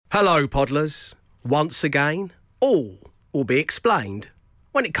Hello, Podlers. Once again, all will be explained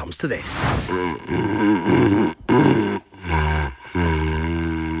when it comes to this.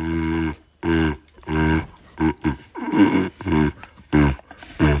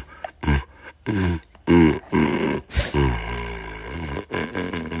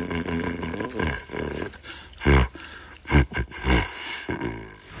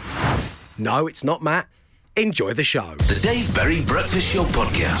 No, it's not, Matt. Enjoy the show. The Dave Berry Breakfast Show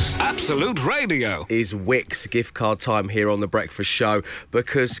Podcast. Absolute Radio. Is Wickes gift card time here on The Breakfast Show,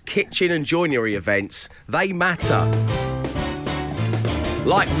 because kitchen and joinery events, they matter.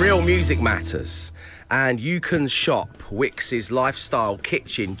 Like real music matters. And you can shop Wickes' lifestyle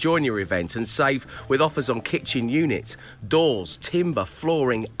kitchen joinery event and save with offers on kitchen units, doors, timber,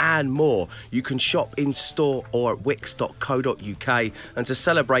 flooring and more. You can shop in store or at wickes.co.uk. And to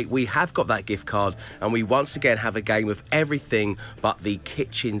celebrate, we have got that gift card and we once again have a game of everything but the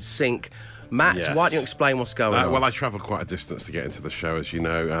kitchen sink. Matt, Yes. why don't you explain what's going on? Well, I travel quite a distance to get into the show, as you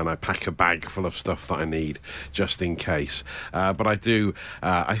know, and I pack a bag full of stuff that I need just in case. But I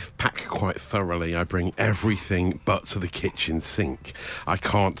pack quite thoroughly. I bring everything but to the kitchen sink. I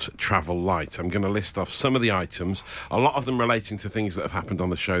can't travel light. I'm going to list off some of the items, a lot of them relating to things that have happened on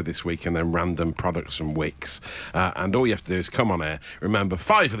the show this week, and then random products from Wickes. And all you have to do is come on air, remember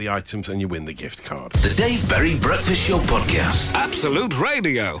 5 of the items, and you win the gift card. The Dave Berry Breakfast Show Podcast. Absolute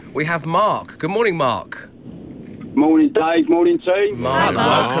Radio. We have Mark. Good morning, Mark. Morning, Dave. Morning, team. Mark, Hello.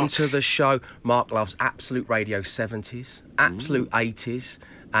 welcome to the show. Mark loves Absolute Radio 70s, Absolute 80s,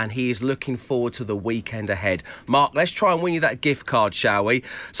 and he is looking forward to the weekend ahead. Mark, let's try and win you that gift card, shall we?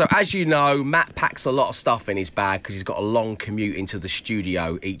 So, as you know, Matt packs a lot of stuff in his bag because he's got a long commute into the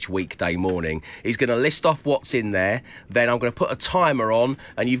studio each weekday morning. He's going to list off what's in there, then I'm going to put a timer on,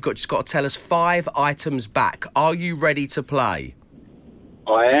 and you've just got to tell us 5 items back. Are you ready to play?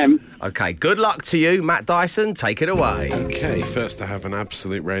 I am. OK, good luck to you. Matt Dyson, take it away. Okay, first I have an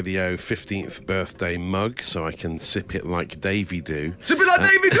Absolute Radio 15th birthday mug, so I can sip it like Davey do. Sip it like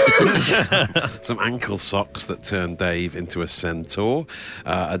Davey do! Some ankle socks that turn Dave into a centaur.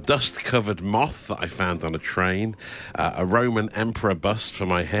 A dust-covered moth that I found on a train. A Roman emperor bust for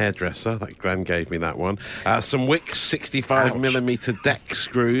my hairdresser. That Glenn gave me that one. Some Wickes 65mm deck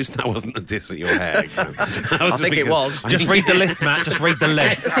screws. That wasn't a diss at your hair, Glenn. I think it was. Just read the list, Matt. Just read the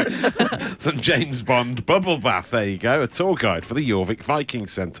list. Some James Bond bubble bath, there you go. A tour guide for the Jorvik Viking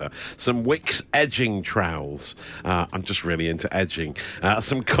Centre. Some Wickes edging trowels. I'm just really into edging.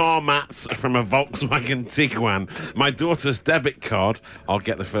 Some car mats from a Volkswagen Tiguan. My daughter's debit card. I'll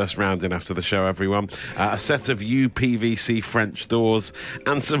get the first round in after the show, everyone. A set of UPVC French doors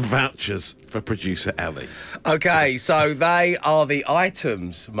and some vouchers for producer Ellie. OK, so they are the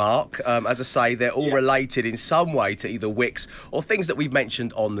items, Mark. As I say, they're all related in some way to either Wickes or things that we've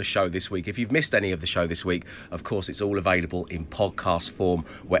mentioned on the show this week. If you've missed any of the show this week, of course, it's all available in podcast form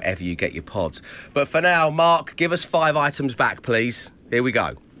wherever you get your pods. But for now, Mark, give us 5 items back, please. Here we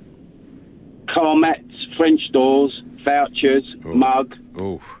go. Car mats, French doors, vouchers, mug,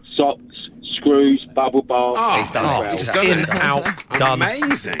 socks, screws, bubble bath. He's done it. He's done In, it. out, done.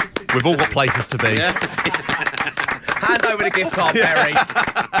 Amazing. We've all got places to be. Hand over the gift card, Barry.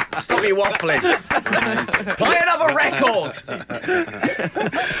 Stop me waffling. Play another record.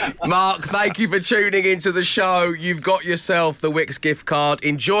 Mark, thank you for tuning into the show. You've got yourself the Wickes gift card.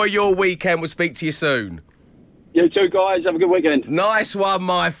 Enjoy your weekend. We'll speak to you soon. You too, guys. Have a good weekend. Nice one,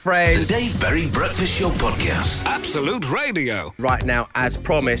 my friend. The Dave Berry Breakfast Show Podcast. Absolute Radio. Right now, as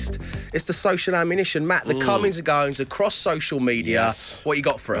promised, it's the social ammunition. Matt, the comings and goings across social media. Yes. What you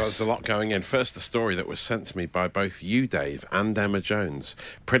got for Well, us? there's a lot going in. First, the story that was sent to me by both you, Dave, and Emma Jones,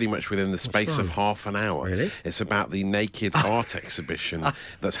 pretty much within the space of half an hour. Really? It's about the naked art exhibition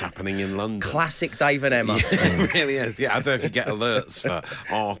that's happening in London. Classic Dave and Emma. Yeah, it really is. Yeah, I don't know if you get alerts for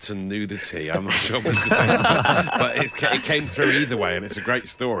art and nudity. I'm not sure which to think. But it came through either way, and it's a great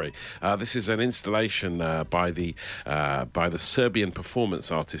story. This is an installation by the Serbian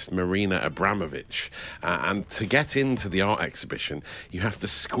performance artist Marina Abramovic, and to get into the art exhibition, you have to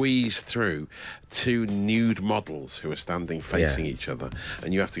squeeze through 2 nude models who are standing facing each other,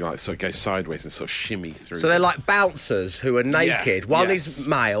 and you have to sort of go sideways and sort of shimmy through. So they're like bouncers who are naked. One yes. is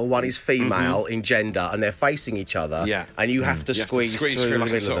male, one is female in gender, and they're facing each other. Yeah. And you have to You squeeze have to through like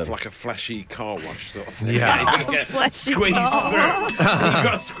the a sort middle of them. like a Fleshy car wash sort of thing. Yeah. Squeeze through. You've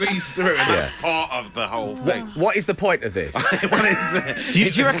got to squeeze through, and that's part of the whole thing. What is the point of this? What is it? Do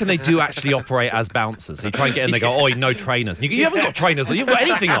you reckon they do actually operate as bouncers? So you try and get in, they go, "Oh, no trainers." And you go, "You haven't got trainers. You haven't got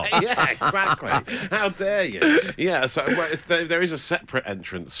anything on." Yeah, exactly. How dare you? Yeah, so there is a separate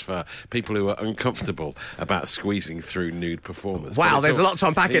entrance for people who are uncomfortable about squeezing through nude performers. Wow, there's a lot to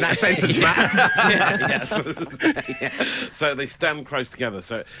unpack in that sentence, Matt. Yeah. So they stand close together.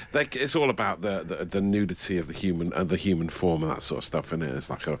 So it's all about the nudity of the human form and that sort of stuff. In it, it's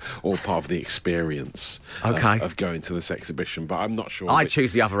like all part of the experience. Of going to this exhibition. But I'm not sure. I'd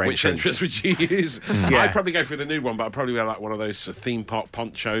choose the other entrance. Which entrance would you use? I'd probably go for the nude one, but I'd probably wear like one of those theme park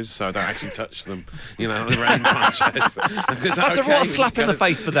ponchos, so I don't actually touch them. You know, the rain ponchos. That's a real slap in the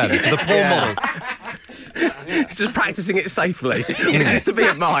face for them, for the poor models. It's just practising it safely, which is to be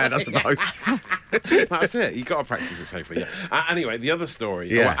admired, I suppose. That's it. You've got to practice it safely. Yeah. Anyway, the other story.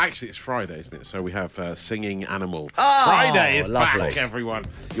 Yeah. Well, actually, it's Friday, isn't it? So we have Singing Animal. Friday is lovely. back, everyone.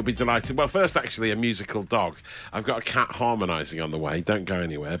 You'll be delighted. Well, first, actually, a musical dog. I've got a cat harmonising on the way. Don't go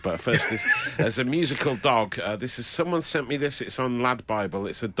anywhere. But first, there's a musical dog. Someone sent me this. It's on Lad Bible.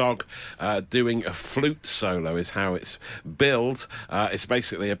 It's a dog doing a flute solo. Is how it's billed. It's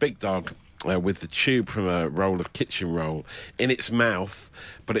basically a big dog. With the tube from a roll of kitchen roll in its mouth,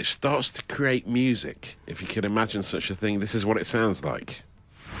 but it starts to create music. If you can imagine such a thing, this is what it sounds like.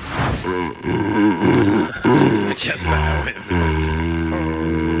 It gets better.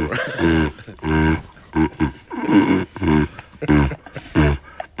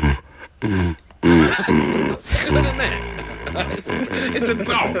 That's good, isn't it? It's a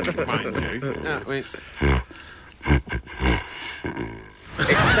dog, mind you.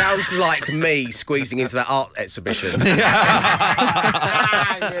 It sounds like me squeezing into that art exhibition. It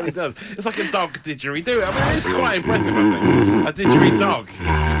really does. It's like a dog didgeridoo. I mean, it's quite impressive, I think. A didgeridoo, if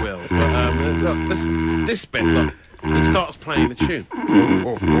you will. But look, this bit, look. He starts playing the tune,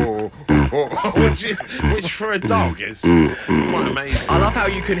 which for a dog is quite amazing. I love how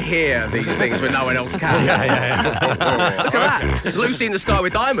you can hear these things when no one else can. Yeah. Look at that. It's Lucy in the Sky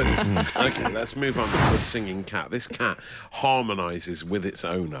with Diamonds. Okay, let's move on to the singing cat. This cat harmonises with its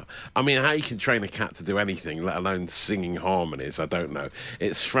owner. I mean, how you can train a cat to do anything, let alone singing harmonies, I don't know.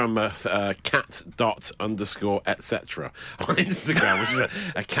 It's from cat._etc. on Instagram, which is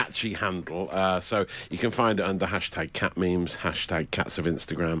a catchy handle. So you can find it under hashtag cat memes, hashtag cats of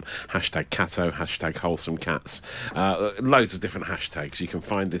Instagram, hashtag catto, hashtag wholesome cats. Loads of different hashtags. You can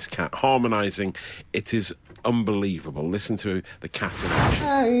find this cat harmonising. It is unbelievable. Listen to the cat in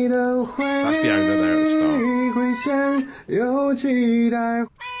action. That's the owner there at the start.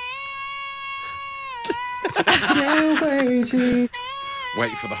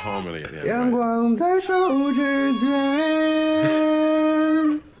 Wait for the harmony at the end.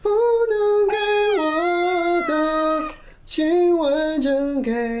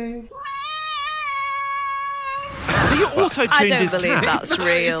 So you auto-tuned I don't his believe cat? that's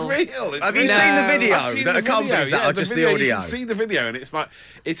real. It's real. Have you seen the video I've seen that the accompanies video, that, or just the video, audio? You can see the video, and it's like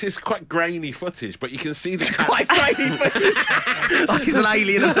it is quite grainy footage, but you can see the cat. Quite grainy footage. Like it's an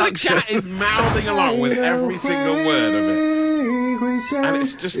alien The abduction. cat is mouthing along with every single word of it. And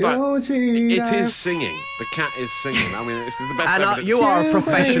it's just like, it is singing. The cat is singing. I mean, this is the best And evidence. you are a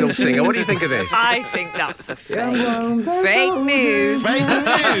professional singer. What do you think of this? I think that's a fake. Fake news. Fake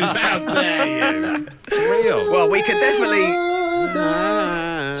news, how dare you? It's real. Well, we could definitely...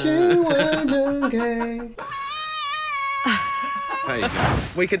 There you go.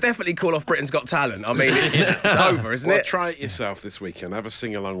 We could definitely call off Britain's Got Talent. I mean, it's over, isn't Well, it? try it yourself this weekend. Have a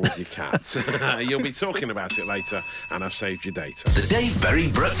sing-along with your cat. You'll be talking about it later, and I've saved your data. The Dave Berry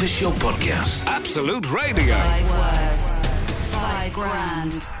Breakfast Show Podcast. Absolute Radio. 5 words, 5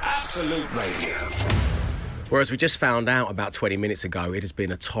 grand. Absolute Radio. Whereas we just found out about 20 minutes ago, it has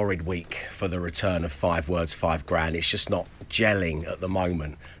been a torrid week for the return of 5 words, 5 grand. It's just not gelling at the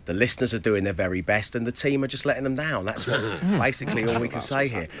moment. The listeners are doing their very best and the team are just letting them down. That's what basically all we can say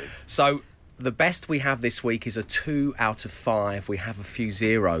here. So the best we have this week is a 2 out of 5. We have a few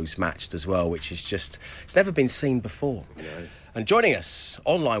zeros matched as well, which is just, it's never been seen before. No. And joining us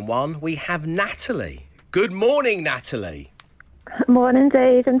on line 1, we have Natalie. Good morning, Natalie. Morning,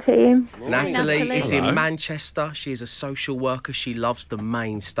 Dave and team. Natalie is Hello. in Manchester. She is a social worker. She loves the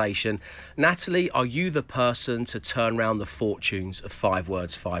main station. Natalie, are you the person to turn round the fortunes of 5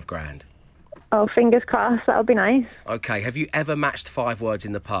 words, 5 grand? Oh, fingers crossed. That would be nice. OK, have you ever matched 5 words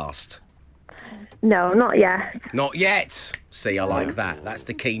in the past? No, not yet. Not yet. See, I like that. That's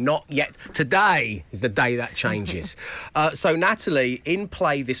the key. Not yet. Today is the day that changes. So, Natalie, in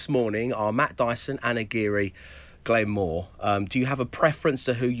play this morning are Matt Dyson, Anna Geary, Glenn Moore. Do you have a preference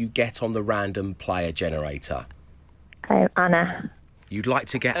to who you get on the random player generator? Anna. You'd like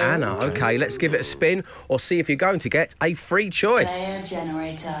to get Anna. Okay, let's give it a spin or see if you're going to get a free choice. Player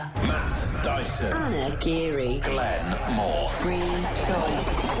generator. Matt Dyson. Anna Geary. Glenn Moore. Free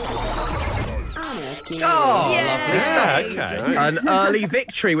choice. Anna Geary. Oh, lovely stuff. Okay. An early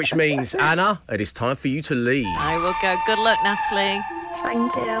victory, which means, Anna, it is time for you to leave. I will go. Good luck, Natalie.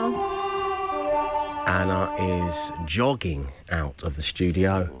 Thank you. Anna is jogging out of the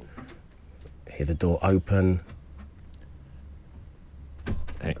studio. Hear the door open.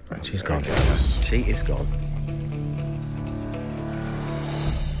 And she's gone. She is gone.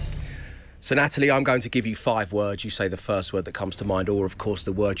 So, Natalie, I'm going to give you 5 words. You say the first word that comes to mind, or, of course,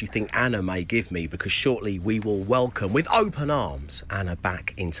 the word you think Anna may give me, because shortly we will welcome, with open arms, Anna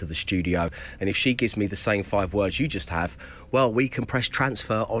back into the studio. And if she gives me the same 5 words you just have, well, we can press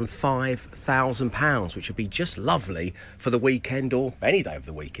transfer on £5,000, which would be just lovely for the weekend, or any day of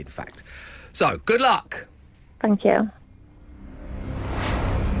the week, in fact. So, good luck. Thank you.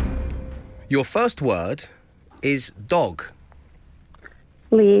 Your first word is dog.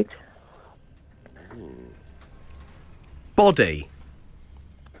 Lead. Body.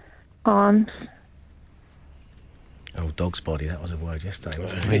 Arms. Oh, dog's body. That was a word yesterday,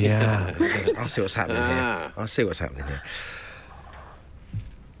 wasn't it? Yeah. I see what's happening here. I see what's happening here.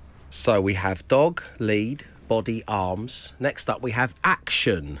 So we have dog, lead, body, arms. Next up, we have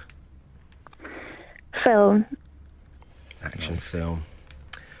action. Film. Action film.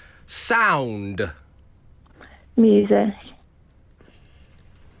 Sound. Music.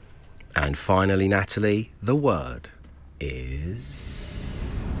 And finally, Natalie, the word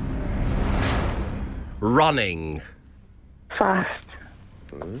is running. Fast.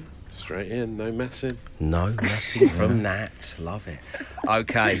 Straight in, no messing. No messing from Nat. Love it.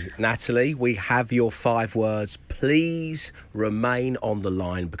 Okay, Natalie, we have your 5 words. Please remain on the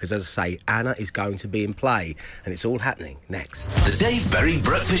line because, as I say, Anna is going to be in play and it's all happening next. The Dave Berry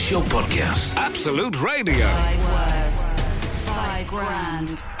Breakfast Show Podcast. Absolute Radio. 5 words. 5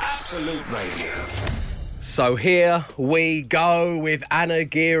 grand. Absolute Radio. So here we go with Anna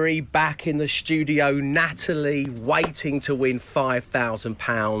Geary back in the studio. Natalie waiting to win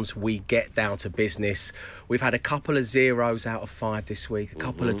 £5,000. We get down to business. We've had a couple of 0s out of 5 this week, a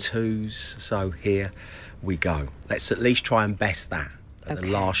couple of 2s. So here we go. Let's at least try and best that at the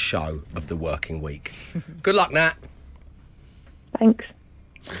last show of the working week. Good luck, Nat. Thanks.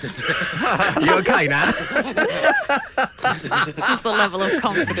 You okay, Nat? This is the level of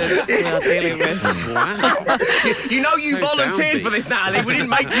confidence we are dealing with. Wow. You know you So volunteered downbeat. for this, Natalie. We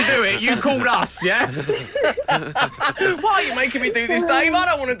didn't make you do it. You called us, yeah? Why are you making me do this, Dave? I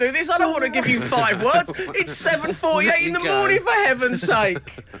don't want to do this. I don't want to give you 5 words. It's 7:48 in the morning, for heaven's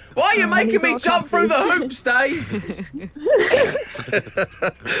sake. Why are you making me jump through the hoops, Dave?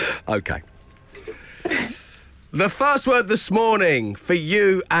 Okay. The first word this morning for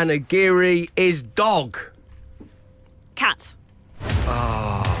you, Anna Geary, is dog. Cat.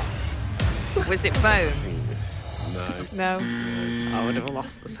 Was it bone? No. I would have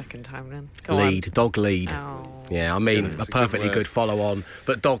lost the second time then. Go Lead, dog lead. On. Oh. Yeah, I mean, It's a a good perfectly word. good follow-on,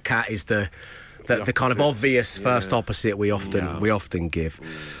 but dog cat is the kind of opposites, obvious first yeah. opposite we often give.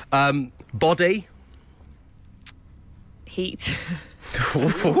 Body. Heat. I don't know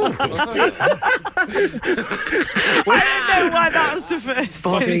why that was the first.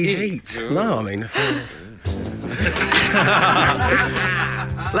 Body heat. No, I mean.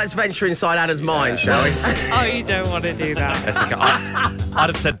 Let's venture inside Anna's mind, shall we? Oh, you don't want to do that. It's okay. I'd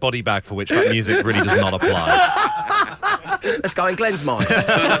have said body bag, for which that music really does not apply. Let's go in Glenn's mind.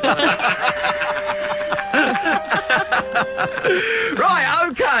 Right,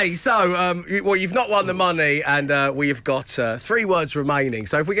 okay, so, well, you've not won the money, and we've got 3 words remaining.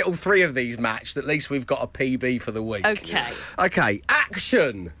 So if we get all 3 of these matched, at least we've got a PB for the week. Okay. Okay,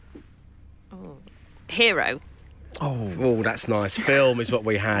 action. Hero. Oh, that's nice. Film is what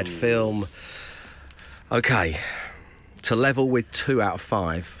we had. Film. Okay, to level with 2 out of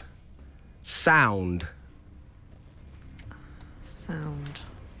 5. Sound. Sound.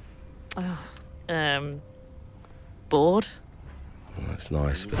 Board. Oh, that's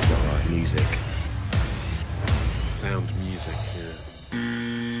nice, but it's not right. Music. Sound music,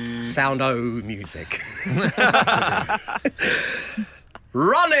 yeah. Sound-o music.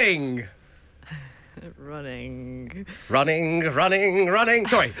 Running. Running. Running.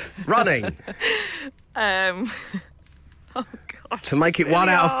 Sorry, running. Oh God. To make it 1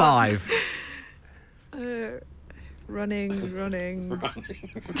 out of 5. Running. You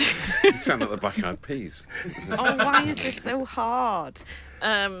sound like the Black Eyed Peas. Oh, why is this so hard?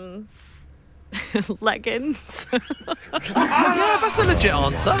 Leggings. Yeah, that's a legit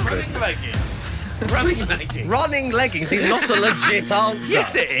answer. Running leggings is not a legit answer.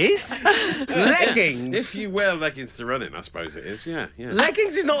 Yes, it is. Leggings. If you wear leggings to running, I suppose it is. Yeah.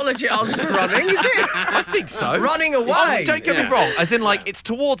 Leggings is not a legit answer for running, is it? I think so. Running away. Oh, don't get me wrong. As in, like, it's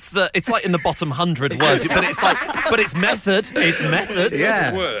towards the. It's like in the bottom 100 words, but it's like, but it's method. It's method. Yeah.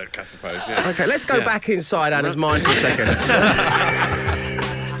 It's work, I suppose. Yeah. Okay, let's go back inside Anna's mind for a second.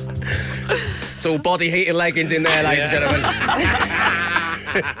 It's all body heat and leggings in there, ladies and gentlemen.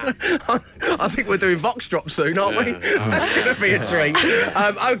 I think we're doing Vox Drops soon, aren't we? That's going to be a treat.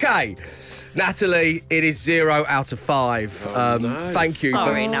 Okay. Natalie, it is 0 out of 5. Nice. Thank you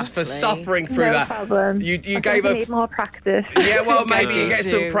Sorry, for Natalie. suffering through No that. problem. You I gave think her. need more practice. Yeah, well, maybe you get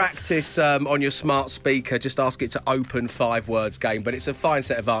some do. practice on your smart speaker. Just ask it to open 5 words game. But it's a fine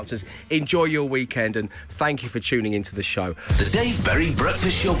set of answers. Enjoy your weekend and thank you for tuning into the show. The Dave Berry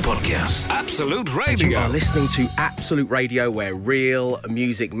Breakfast Show Podcast. Absolute You are Radio. listening to Absolute Radio, where real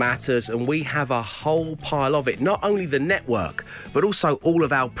music matters, and we have a whole pile of it. Not only the network, but also all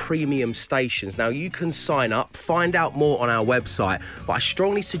of our premium stations. Now, you can sign up, find out more on our website, but I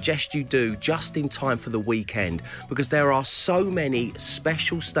strongly suggest you do just in time for the weekend, because there are so many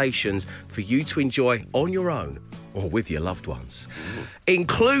special stations for you to enjoy on your own or with your loved ones,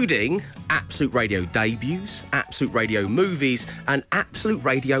 including Absolute Radio debuts, Absolute Radio movies, and Absolute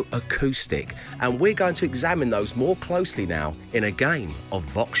Radio acoustic. And we're going to examine those more closely now in a game of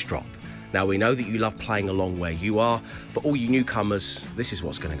Vox Drop. Now, we know that you love playing along where you are. For all you newcomers, this is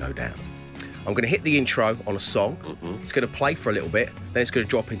what's going to go down. I'm going to hit the intro on a song. It's going to play for a little bit, then it's going to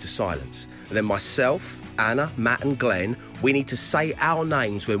drop into silence. And then myself, Anna, Matt and Glenn, we need to say our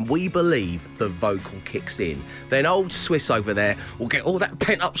names when we believe the vocal kicks in. Then old Swiss over there will get all that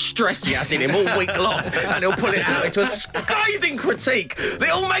pent-up stress he has in him all week long, and he'll put it out into a scathing critique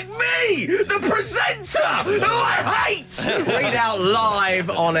that'll make me, the presenter, who I hate, read out live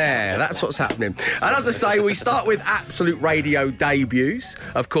on air. That's what's happening. And as I say, we start with Absolute Radio debuts,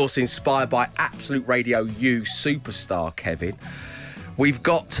 of course inspired by Absolute Radio U superstar Kevin. We've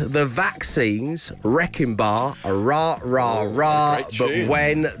got the Vaccines, Wrecking Bar, rah, rah, rah. great But tune.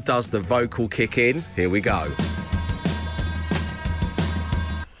 when does the vocal kick in? Here we go.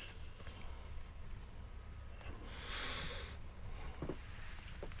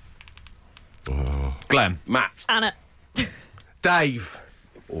 Glenn. Matt. Anna. Dave.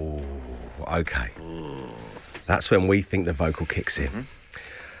 Oh, okay. That's when we think the vocal kicks in.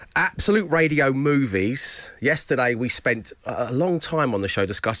 Absolute Radio movies. Yesterday we spent a long time on the show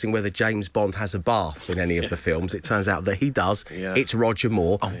discussing whether James Bond has a bath in any of the films. It turns out that he does. Yeah. It's Roger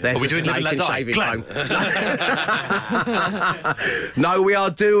Moore. There's Are we a doing Live and snake Let and Die? shaving foam. No, we are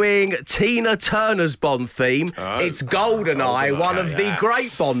doing Tina Turner's Bond theme. It's GoldenEye, one of the yes.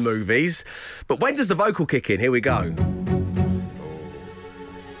 great Bond movies. But when does the vocal kick in? Here we go.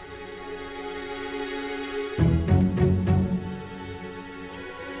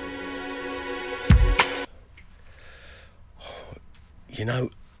 You know,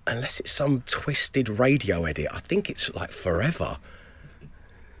 unless it's some twisted radio edit, I think it's like forever.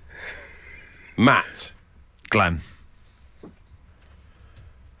 Matt. Glenn.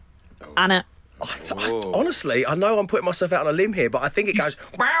 Anna. Honestly, I know I'm putting myself out on a limb here, but I think it goes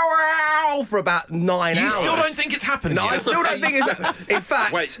wow, wow for about 9 hours. You still don't think it's happened No, I yet? still don't think it's... In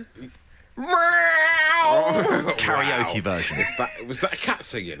fact... Wait. Meow. Karaoke Wow. version. Was that a cat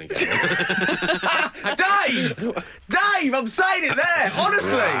singing again? Dave, I'm saying it there,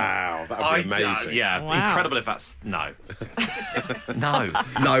 honestly. Wow, that would be amazing. Yeah, Wow. incredible if that's... No. No.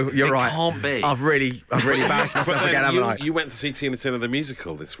 No, you're It right. can't be. I've really embarrassed myself But again, then haven't I? you went to see Tina Turner the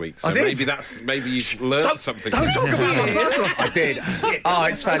musical this week, so I did. maybe you've learned something. Don't talk about it. I did. Oh,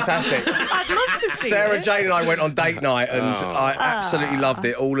 it's fantastic. I'd love to see Sarah it. Jane and I went on date night, and I absolutely loved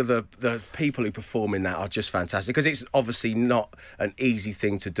it. All of the people who perform in that are just fantastic, because it's obviously not an easy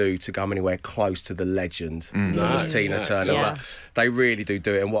thing to do, to come anywhere close to the legend that was Tina Turner. Yeah. But they really do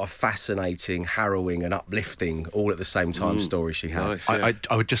it, and what a fascinating, harrowing and uplifting all at the same time story she had. Nice, yeah.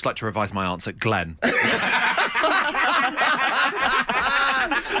 I would just like to revise my answer. Glenn.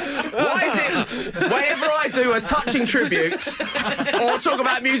 Why is it whenever I do a touching tribute or talk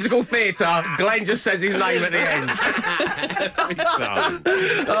about musical theatre, Glenn just says his name at the end?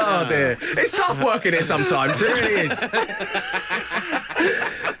 Oh dear. It's tough working it sometimes, it really is.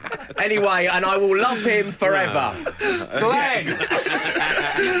 Anyway, and I will love him forever. Glenn!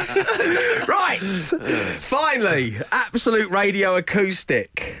 Right, finally, Absolute Radio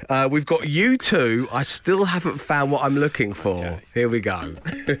acoustic. We've got U2. I still haven't found what I'm looking for. Okay. Here we go.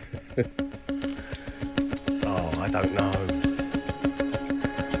 Oh, I don't know.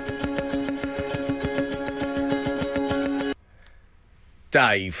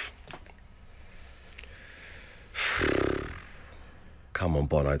 Dave. Come on,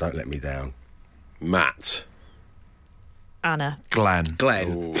 Bono, don't let me down. Matt. Anna. Glenn.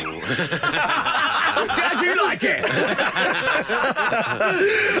 How'd you like it?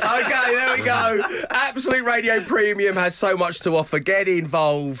 Okay, there we go. Absolute Radio Premium has so much to offer. Get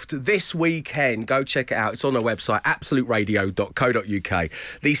involved this weekend. Go check it out. It's on our website, absoluteradio.co.uk.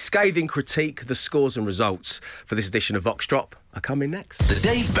 The scathing critique, the scores and results for this edition of Vox Drop are coming next. The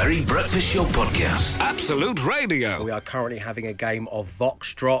Dave Berry Breakfast Show Podcast. Absolute Radio. We are currently having a game of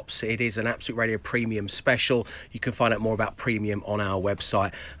Vox Drops. It is an Absolute Radio Premium special. You can find out more about Premium on our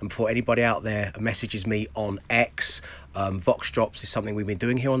website. And before anybody out there messages me on X, Vox Drops is something we've been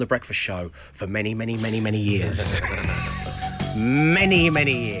doing here on The Breakfast Show for many, many, many, many years. Many,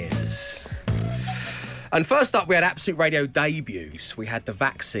 many years. And first up, we had Absolute Radio debuts. We had the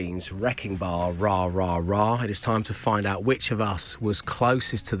Vaccines, Wrecking Bar, Rah, Rah, Rah. It is time to find out which of us was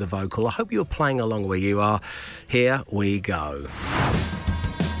closest to the vocal. I hope you were playing along where you are. Here we go.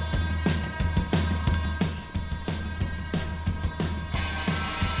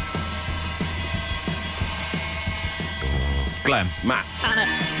 Glenn. Matt.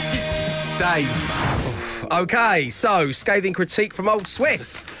 Dave. Okay, so scathing critique from Old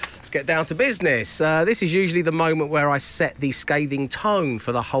Swiss. Let's get down to business. This is usually the moment where I set the scathing tone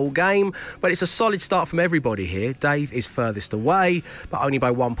for the whole game, but it's a solid start from everybody here. Dave is furthest away, but only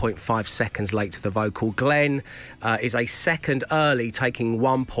by 1.5 seconds late to the vocal. Glenn is a second early, taking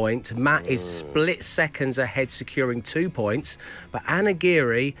 1 point. Matt is split seconds ahead, securing 2 points. But Anna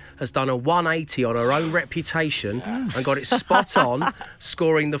Geary has done a 180 on her own reputation and got it spot on,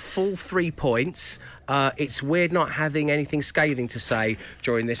 scoring the full 3 points. It's weird not having anything scathing to say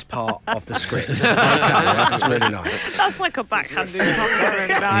during this part of the script. Okay, that's really nice. That's like a backhanded compliment.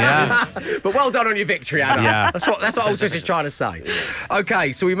 Yeah. But well done on your victory, Anna. Yeah. That's what Old Sis is trying to say.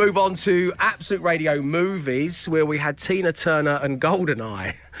 Okay, so we move on to Absolute Radio movies, where we had Tina Turner and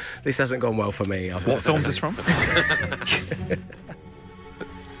GoldenEye. This hasn't gone well for me. What film's this from?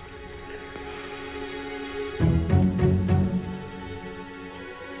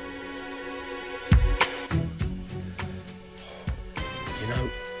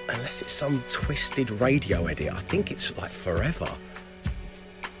 Unless it's some twisted radio edit, I think it's like forever.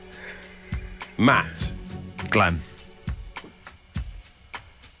 Matt. Glenn.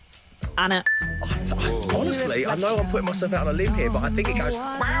 Anna. Honestly, I know I'm putting myself out on a limb here, but I think it goes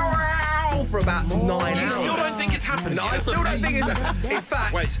wow, wow for about 9 hours. You still don't think it's happened? No, I still don't think it's happened. In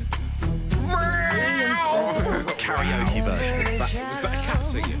fact, Wait. Karaoke version. Was that a cat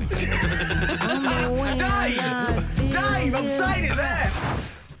singing? Dave, I'm saying it there.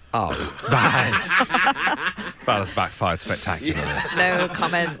 Oh, That's backfired spectacularly. No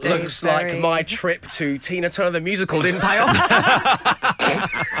comment. Dave looks like Berry. my trip to Tina Turner the musical didn't pay off.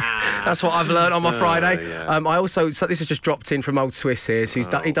 That's what I've learned on my Friday. Yeah. I also, so this has just dropped in from Old Swiss here. So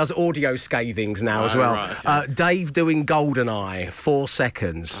he does audio scathings now as well. Right, okay. Dave doing GoldenEye, 4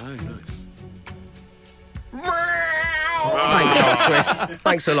 seconds. Oh, nice. Thanks, Old Swiss.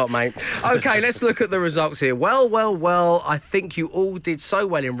 Thanks a lot, mate. Okay, let's look at the results here. Well, I think you all did so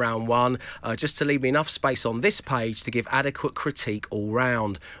well in round one, just to leave me enough space on this page to give adequate critique all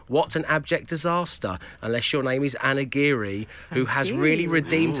round. What an abject disaster, unless your name is Anna Geary, who has really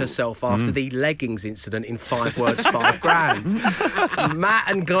redeemed herself after the leggings incident in 5 words, 5 grand. Matt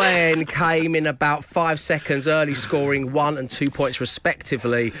and Glenn came in about 5 seconds early, scoring 1 and 2 points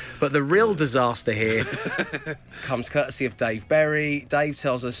respectively. But the real disaster here comes courtesy of Dave Berry. Dave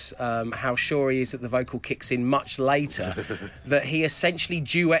tells us how sure he is that the vocal kicks in much later, that he essentially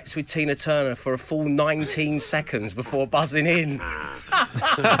duets with Tina Turner for a full 19 seconds before buzzing in.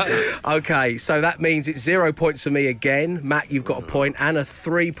 Okay, so that means it's 0 points for me again. Matt, you've got a point. Anna,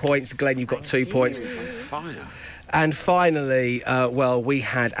 3 points. Glenn, you've got 2 points. Fire. And finally, we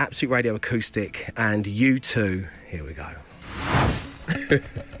had Absolute Radio Acoustic and U2. Here we go.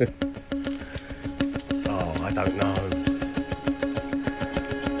 Oh, I don't know.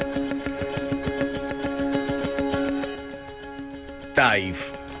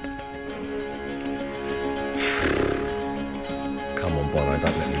 Dave. Come on, Bono,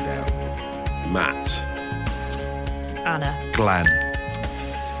 don't let me down. Matt. Anna. Glenn.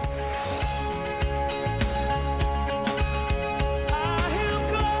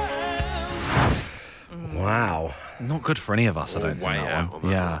 Wow. Not good for any of us, I don't think. Way That out one. on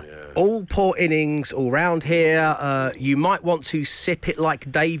that Yeah. one, yeah. All poor innings all round here. You might want to sip it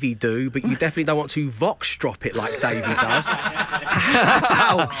like Davey do, but you definitely don't want to Vox drop it like Davey does.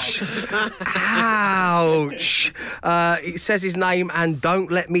 Ouch. Ouch. It says his name and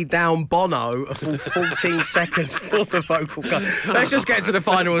don't let me down Bono a full 14 seconds for the vocal cut. Let's just get to the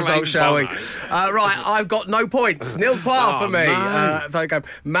final result, shall we? Right, I've got no points. Nil par for me. No. Third game.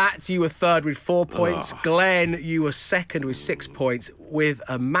 Matt, you were third with 4 points. Glenn, you were second with 6 points, with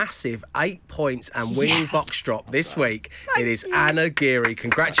a massive 8 points and winning Vox Drop this week. It is Anna Geary.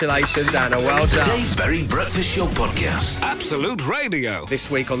 Congratulations, Anna. Well done. Dave Berry Breakfast Show Podcast. Absolute Radio.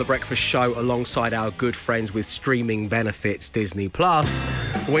 This week on The Breakfast Show, alongside our good friends with streaming benefits Disney Plus,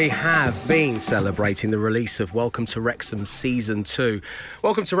 we have been celebrating the release of Welcome to Wrexham Season 2.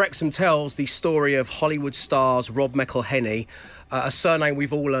 Welcome to Wrexham tells the story of Hollywood stars Rob McElhenney, a surname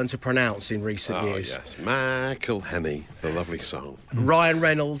we've all learned to pronounce in recent years. Yes, McElhenney, the lovely song. Ryan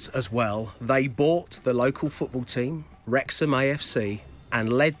Reynolds as well. They bought the local football team, Wrexham AFC,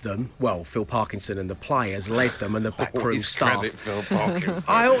 and led them. Well, Phil Parkinson and the players led them, and the backroom Always staff. credit Phil Parkinson.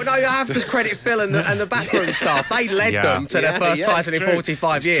 I have to credit Phil and the backroom staff. They led them to their first title in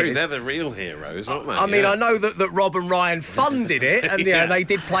 45 years. True. They're the real heroes, aren't they? I mean, I know that Rob and Ryan funded it, and they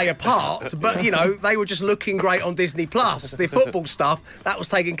did play a part, but they were just looking great on Disney Plus. The football stuff that was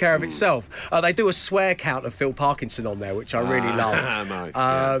taking care of itself. They do a swear count of Phil Parkinson on there, which I really love.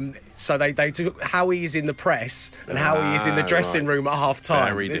 Nice. So they took how he is in the press and how he is in the dressing room at half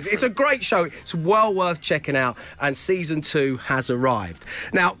time. Very It's a great show. It's well worth checking out, and season 2 has arrived.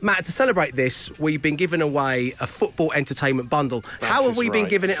 Now, Matt, to celebrate this, we've been giving away a football entertainment bundle. How have we been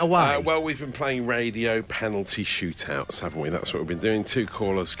giving it away? Well, we've been playing radio penalty shootouts, haven't we? That's what we've been doing. 2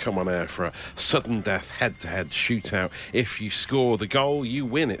 callers come on air for a sudden death head-to-head shootout. If you score the goal, you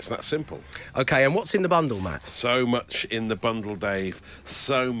win. It's that simple. OK, and what's in the bundle, Matt? So much in the bundle, Dave.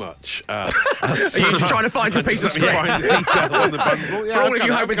 So much. Are you just trying to find a piece of script? Find the details on the bundle. Yeah, For all I've of got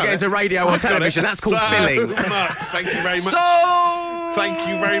you it, hoping I've to got get it. into radio or I've got television, it. that's called So filling. much. Thank you very much. So... Thank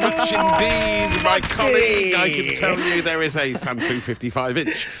you very much indeed, my colleague. I can tell you there is a Samsung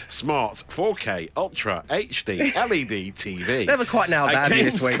 55-inch Smart 4K Ultra HD LED TV. Never quite nailed that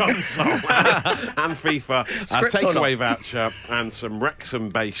games this week. console and FIFA, a Script or takeaway not? voucher, and some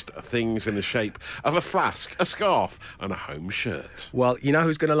Wrexham-based things in the shape of a flask, a scarf, and a home shirt. Well, you know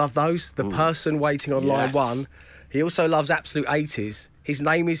who's going to love those? The person waiting on line Yes. 1. He also loves absolute 80s. His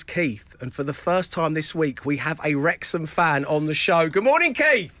name is Keith, and for the first time this week, we have a Wrexham fan on the show. Good morning,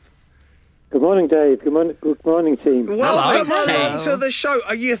 Keith. Good morning, Dave. Good morning, team. Welcome Hello. along to the show.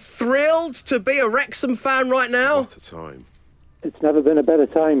 Are you thrilled to be a Wrexham fan right now? What a time. It's never been a better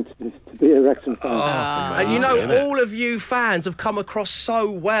time to be a Wrexham fan. And you know, all of you fans have come across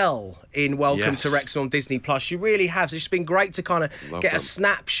so well in Welcome Yes. to Wrexham on Disney Plus. You really have. It's been great to kind of Love get a them.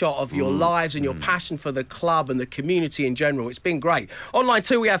 snapshot of your lives and your passion for the club and the community in general. It's been great. On line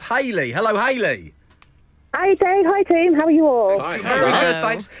 2, we have Hayley. Hello, Hayley. Hi, Dave. Hi, team. How are you all? Hi, Very hello. good,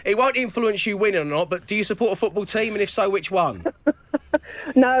 thanks. It won't influence you winning or not, but do you support a football team, and if so, which one?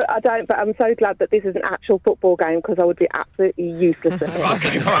 No, I don't, but I'm so glad that this is an actual football game because I would be absolutely useless at it.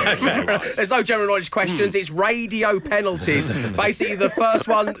 Okay, right, fair enough. There's no general knowledge questions. It's radio penalties. Basically, the first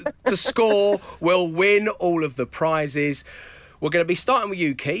one to score will win all of the prizes. We're going to be starting with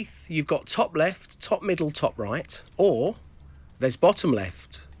you, Keith. You've got top left, top middle, top right, or there's bottom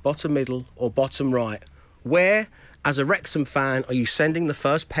left, bottom middle, or bottom right. Where, as a Wrexham fan, are you sending the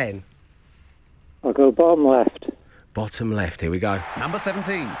first pen? I'll go bottom left. Bottom left. Here we go. Number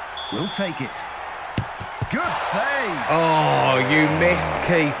 17 will take it. Good save. Oh, you missed,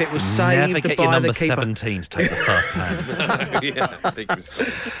 Keith. It was Never saved get by your number the keeper. 17 to take the first pen. Yeah, big mistake.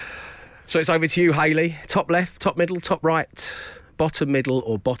 So it's over to you, Hayley. Top left, top middle, top right, bottom middle,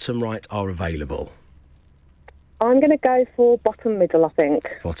 or bottom right are available. I'm going to go for bottom middle, I think.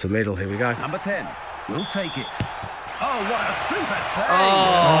 Bottom middle. Here we go. Number 10 will take it. Oh, what a super save.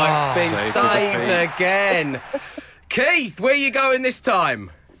 Oh, it's been Saved with the saved again. Keith, where are you going this time?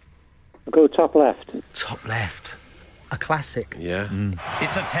 I'll go top left. Top left. A classic. Yeah.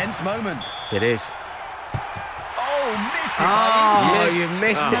 It's a tense moment. It is. Oh, missed it. Oh, Missed. you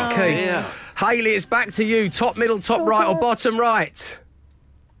missed it, Keith. dear. Hayley, it's back to you. Top middle, top right, or bottom right?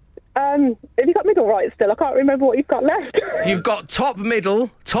 Have you got middle right still? I can't remember what you've got left. You've got top middle,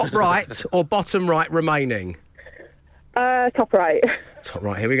 top right, or bottom right remaining. Top right. Top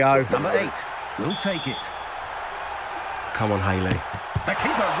right. Here we go. Number 8 will take it. Come on, Hayley. The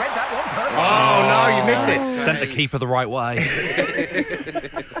keeper read that one perfectly. Oh, no, you missed it. Sent the keeper the right way.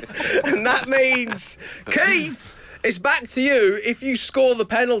 And that means, Keith, it's back to you. If you score the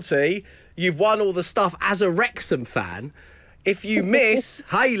penalty, you've won all the stuff as a Wrexham fan. If you miss,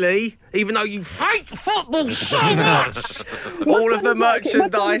 Hayley, even though you hate football so much, all of the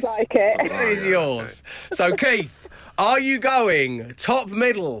merchandise is yours. So, Keith, are you going top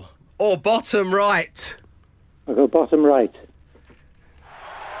middle or bottom right? I'll go bottom right.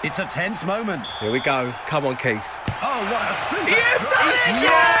 It's a tense moment. Here we go. Come on, Keith. Oh, what a super You've done it,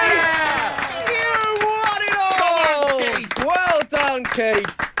 Keith! You won it all! Come on, Keith. Well done,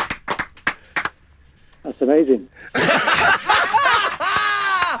 Keith. That's amazing.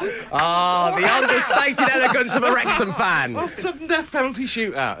 The understated elegance of a Wrexham fan. A sudden death penalty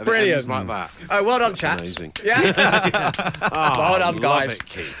shootout. And Brilliant. It ends like that. Oh, well done, That's chaps. amazing. Yeah. Well done, love guys. it,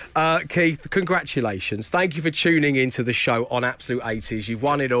 Keith. Keith, congratulations. Thank you for tuning into the show on Absolute 80s. You've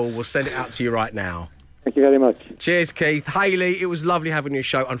won it all. We'll send it out to you right now. Thank you very much. Cheers, Keith. Hayley, it was lovely having your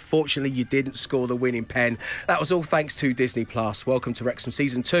show. Unfortunately, you didn't score the winning pen. That was all thanks to Disney+. Welcome to Wrexham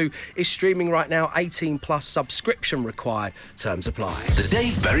Season 2 is streaming right now. 18+ subscription required. Terms apply. The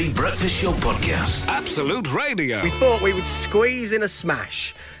Dave Berry Breakfast Show Podcast. Absolute Radio. We thought we would squeeze in a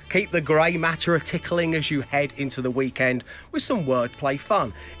smash. Keep the grey matter a-tickling as you head into the weekend with some wordplay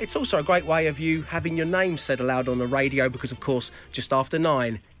fun. It's also a great way of you having your name said aloud on the radio because, of course, just after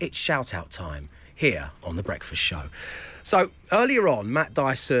 9, it's shout-out time here on The Breakfast Show. So, earlier on, Matt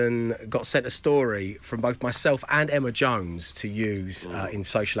Dyson got sent a story from both myself and Emma Jones to use in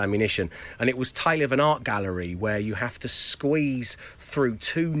Social Ammunition. And it was Tale of an Art Gallery where you have to squeeze through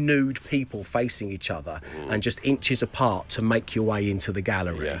two nude people facing each other and just inches apart to make your way into the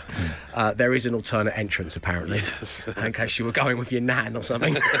gallery. Yeah. There is an alternate entrance, apparently, in case you were going with your nan or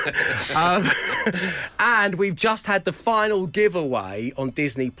something. And we've just had the final giveaway on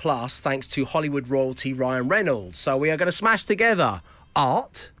Disney+, thanks to Hollywood royalty Ryan Reynolds. So we are going to smash together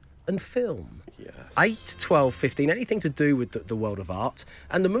art and film. Yes. 8, 12, 15, anything to do with the world of art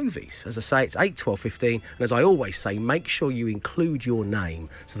and the movies. As I say, it's 8, 12, 15. And as I always say, make sure you include your name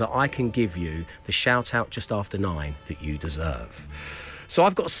so that I can give you the shout out just after 9 that you deserve. So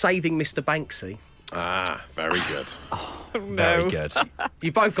I've got Saving Mr. Banksy. Ah, very good. Very good.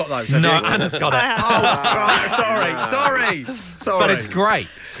 You've both got those, have No, you? Anna's got it. Oh, right, sorry. But it's great.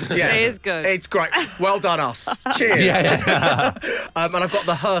 Yeah, It is good. It's great. Well done, us. Cheers. Yeah. And I've got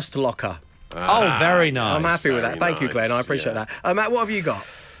the Hearst locker. Oh, very nice. I'm happy with that. Thank you, nice, Glenn. I appreciate that. Matt, what have you got?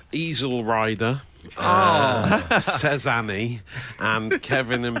 Easel Rider. Says Annie, and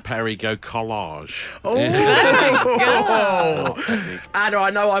Kevin and Perry go collage. Oh, Anna,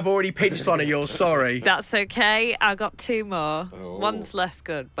 I know I've already pinched one of yours. Sorry. That's okay. I got 2 more. One's less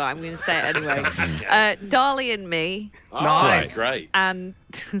good, but I'm going to say it anyway. Dolly and Me. Nice. Great. And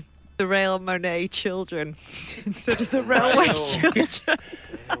the Rail Monet children instead of the Railway children.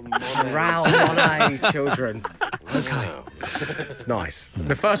 Raoul Monet children. Okay. It's nice.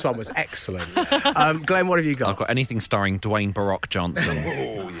 The first one was excellent. Glenn, what have you got? I've got anything starring Dwayne Barack Johnson,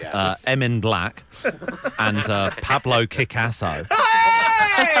 Emin Black, and Pablo Picasso.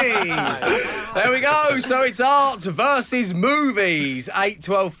 Hey! There we go. So it's art versus movies. 8,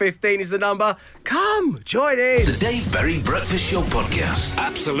 12, 15 is the number. Come, join in. The Dave Berry Breakfast Show Podcast.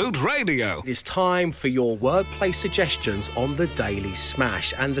 Absolute Radio. It's time for your wordplay suggestions on the Daily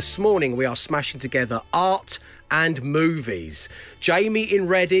Smash. And this morning we are smashing together art and movies. Jamie in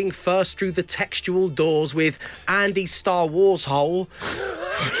Reading first through the textual doors with Andy's Star Wars hole.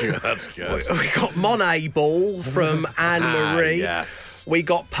 Good. We got Monet Ball from Anne-Marie. Yes. We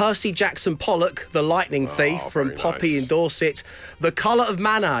got Percy Jackson Pollock, the Lightning Thief, from very Poppy nice. in Dorset. The Colour of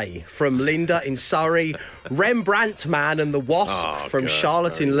Manet from Linda in Surrey. Rembrandt Man and the Wasp from good,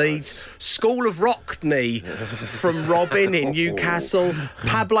 Charlotte very in Leeds. School of Rockney from Robin in Newcastle.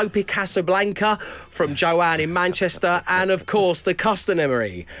 Pablo Picasso Blanca from Joanne in Manchester. And, of course, the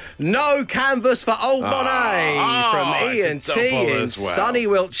customary No Canvas for Old Monet from Ian it's a T double in as well. sunny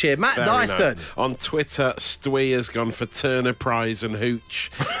Wiltshire. Matt Very Dyson. nice. On Twitter, Stewie has gone for Turner Prize and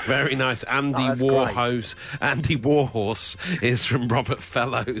Hooch. Very nice. Andy that's Warhorse is from Robert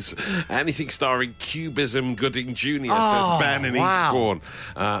Fellows. Anything starring Cubism Gooding Jr. says Ben in Eastbourne.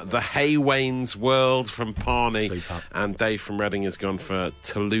 The Haywains World from Parney. Super. And Dave from Reading has gone for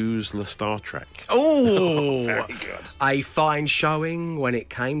Toulouse Le Star Trek. Oh, Very good. A fine showing when it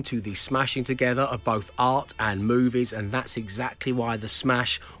came to the smashing together of both art and movies, and that's exactly why the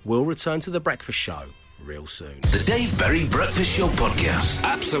Smash will return to the Breakfast Show real soon. The Dave Berry Breakfast Show Podcast.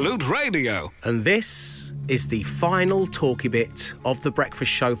 Absolute Radio. And this is the final talky bit of the breakfast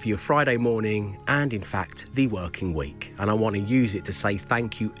show for your Friday morning and, in fact, the working week. And I want to use it to say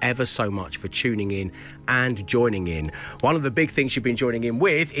thank you ever so much for tuning in and joining in. One of the big things you've been joining in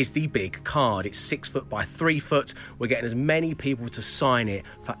with is the big card. It's 6 foot by 3 foot. We're getting as many people to sign it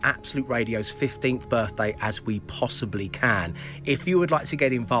for Absolute Radio's 15th birthday as we possibly can. If you would like to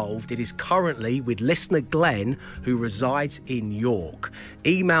get involved, it is currently with listener Glenn, who resides in York.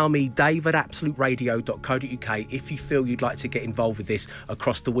 Email me, dave@absoluteradio.co.uk, if you feel you'd like to get involved with this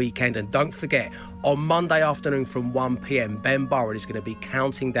across the weekend. And don't forget, on Monday afternoon from 1 p.m, Ben Burrell is going to be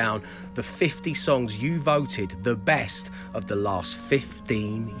counting down the 50 songs you voted the best of the last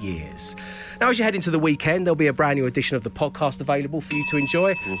 15 years. Now, as you head into the weekend, there'll be a brand new edition of the podcast available for you to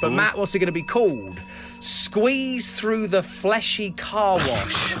enjoy. But Matt, what's it going to be called? Squeeze Through the Fleshy Car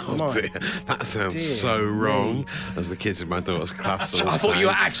Wash. Oh dear, that sounds so wrong, as the kids in my daughter's class all I thought you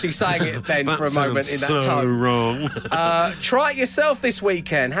were actually saying it, Ben, for a moment in that so tone. wrong. Try it yourself this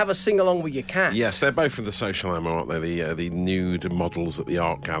weekend. Have a sing-along with your cats. Yes, they're both from the Social Ammo, aren't they? The nude models at the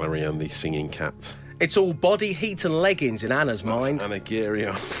art gallery and the singing cat. It's all body heat and leggings in Anna's mind. Anna Geary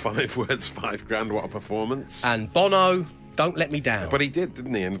on 5 words, £5,000. What a performance. And Bono, Don't Let Me Down. But he did,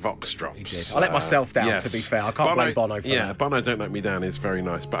 didn't he, in Vox Drops? He did. I let myself down, yes. to be fair. I can't blame Bono for that. Yeah, Bono, Don't Let Me Down is very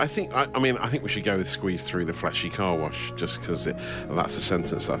nice. But I think we should go with Squeeze Through the Fleshy Car Wash, just because that's a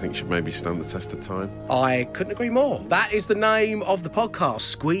sentence that I think should maybe stand the test of time. I couldn't agree more. That is the name of the podcast,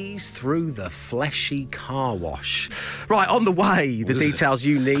 Squeeze Through the Fleshy Car Wash. Right, on the way, the details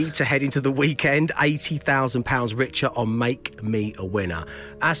you need to head into the weekend, £80,000 richer on Make Me a Winner.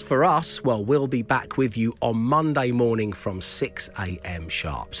 As for us, well, we'll be back with you on Monday morning from 6 a.m.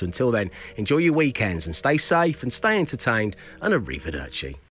 sharp. So until then, enjoy your weekends and stay safe and stay entertained, and arrivederci.